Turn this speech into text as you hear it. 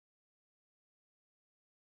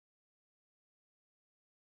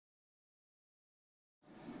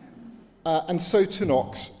And so to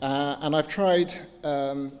Knox. And I've tried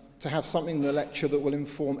to have something in the lecture that will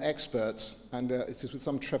inform experts, and it's just with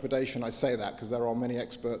some trepidation I say that, because there are many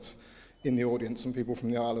experts in the audience and people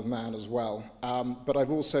from the Isle of Man as well. But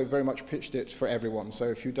I've also very much pitched it for everyone, so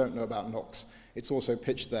if you don't know about Knox, it's also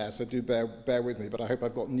pitched there, so do bear with me, but I hope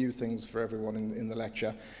I've got new things for everyone in the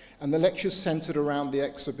lecture. And the lecture's centred around the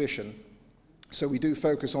exhibition, so we do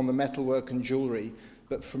focus on the metalwork and jewellery,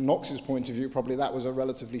 but from Knox's point of view, probably that was a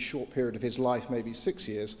relatively short period of his life, maybe 6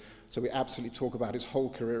 years, so we absolutely talk about his whole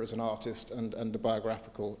career as an artist and the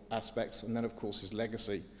biographical aspects, and then of course his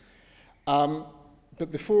legacy.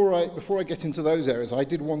 But before I get into those areas, I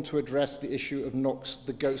did want to address the issue of Knox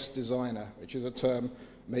the ghost designer, which is a term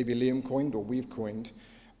maybe Liam coined or we've coined,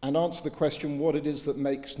 and answer the question what it is that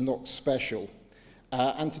makes Knox special.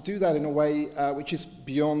 And to do that in a way which is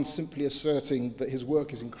beyond simply asserting that his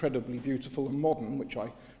work is incredibly beautiful and modern, which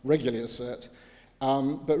I regularly assert,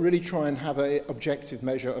 but really try and have an objective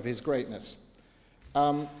measure of his greatness.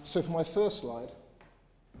 So for my first slide,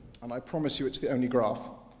 and I promise you it's the only graph,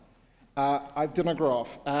 I've done a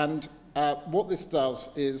graph, and what this does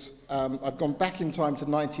is I've gone back in time to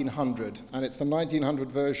 1900, and it's the 1900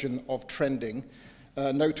 version of trending,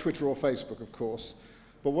 no Twitter or Facebook, of course.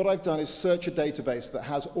 But what I've done is search a database that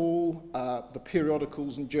has all the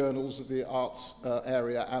periodicals and journals of the arts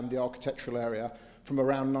area and the architectural area from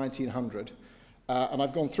around 1900. And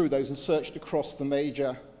I've gone through those and searched across the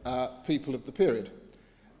major people of the period.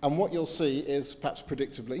 And what you'll see is, perhaps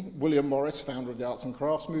predictably, William Morris, founder of the arts and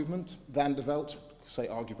crafts movement, Van der Velde, say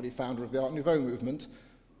arguably founder of the Art Nouveau movement,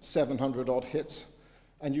 700 odd hits.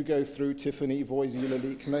 And you go through Tiffany, Voisy,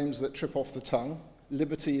 Lalique, names that trip off the tongue.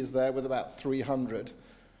 Liberty is there with about 300.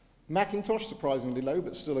 Mackintosh, surprisingly low,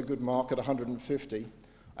 but still a good mark at 150.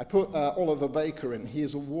 I put Oliver Baker in. He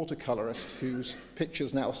is a watercolourist whose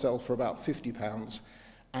pictures now sell for about £50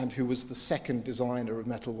 and who was the second designer of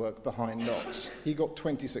metalwork behind Knox. He got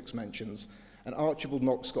 26 mentions, and Archibald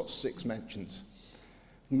Knox got 6 mentions.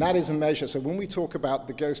 And that is a measure. So when we talk about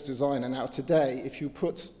the ghost designer, now today, if you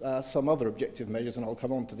put some other objective measures, and I'll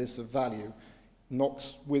come on to this, of value,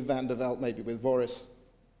 Knox with Van der Velde, maybe with Morris,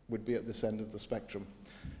 would be at this end of the spectrum.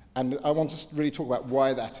 And I want to really talk about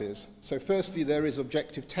why that is. So firstly, there is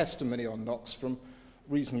objective testimony on Knox from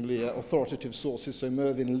reasonably authoritative sources. So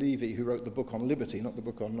Mervyn Levy, who wrote the book on Liberty, not the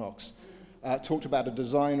book on Knox, talked about a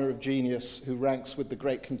designer of genius who ranks with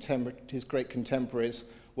his great contemporaries.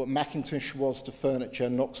 What Mackintosh was to furniture,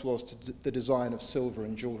 Knox was to the design of silver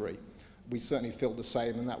and jewellery. We certainly feel the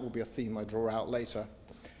same, and that will be a theme I draw out later.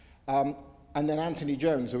 And then Anthony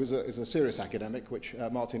Jones, who is a serious academic, which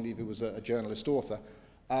Martin Levy was a journalist author,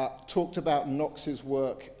 talked about Knox's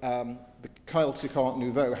work, the Celtic Art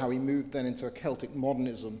Nouveau, how he moved then into a Celtic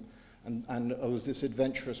modernism and was this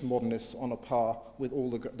adventurous modernist on a par with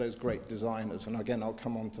all those great designers. And again, I'll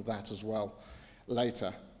come on to that as well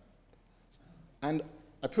later. And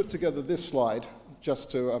I put together this slide just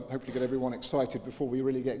to hopefully get everyone excited before we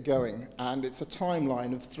really get going. And it's a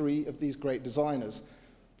timeline of 3 of these great designers,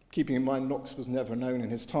 keeping in mind Knox was never known in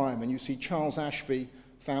his time. And you see Charles Ashby,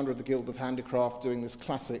 founder of the Guild of Handicraft, doing this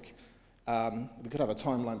classic, we could have a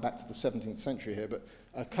timeline back to the 17th century here, but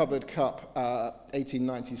a covered cup,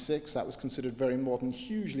 1896, that was considered very modern,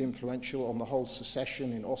 hugely influential on the whole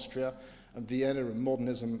secession in Austria and Vienna and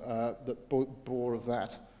modernism that bore of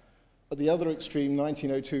that. At the other extreme,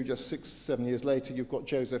 1902, just 6-7 years later, you've got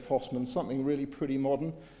Joseph Haussmann, something really pretty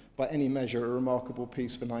modern, by any measure a remarkable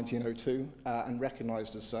piece for 1902 and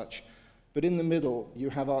recognised as such. But in the middle, you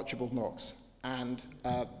have Archibald Knox. And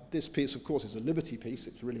this piece, of course, is a Liberty piece.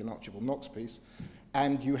 It's really an Archibald Knox piece.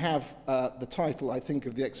 And you have the title, I think,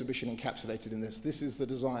 of the exhibition encapsulated in this. This is the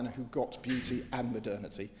designer who got beauty and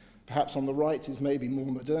modernity. Perhaps on the right is maybe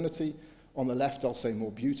more modernity. On the left, I'll say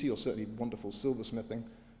more beauty, or certainly wonderful silversmithing.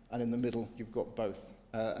 And in the middle, you've got both.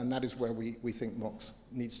 And that is where we think Knox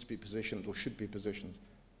needs to be positioned, or should be positioned.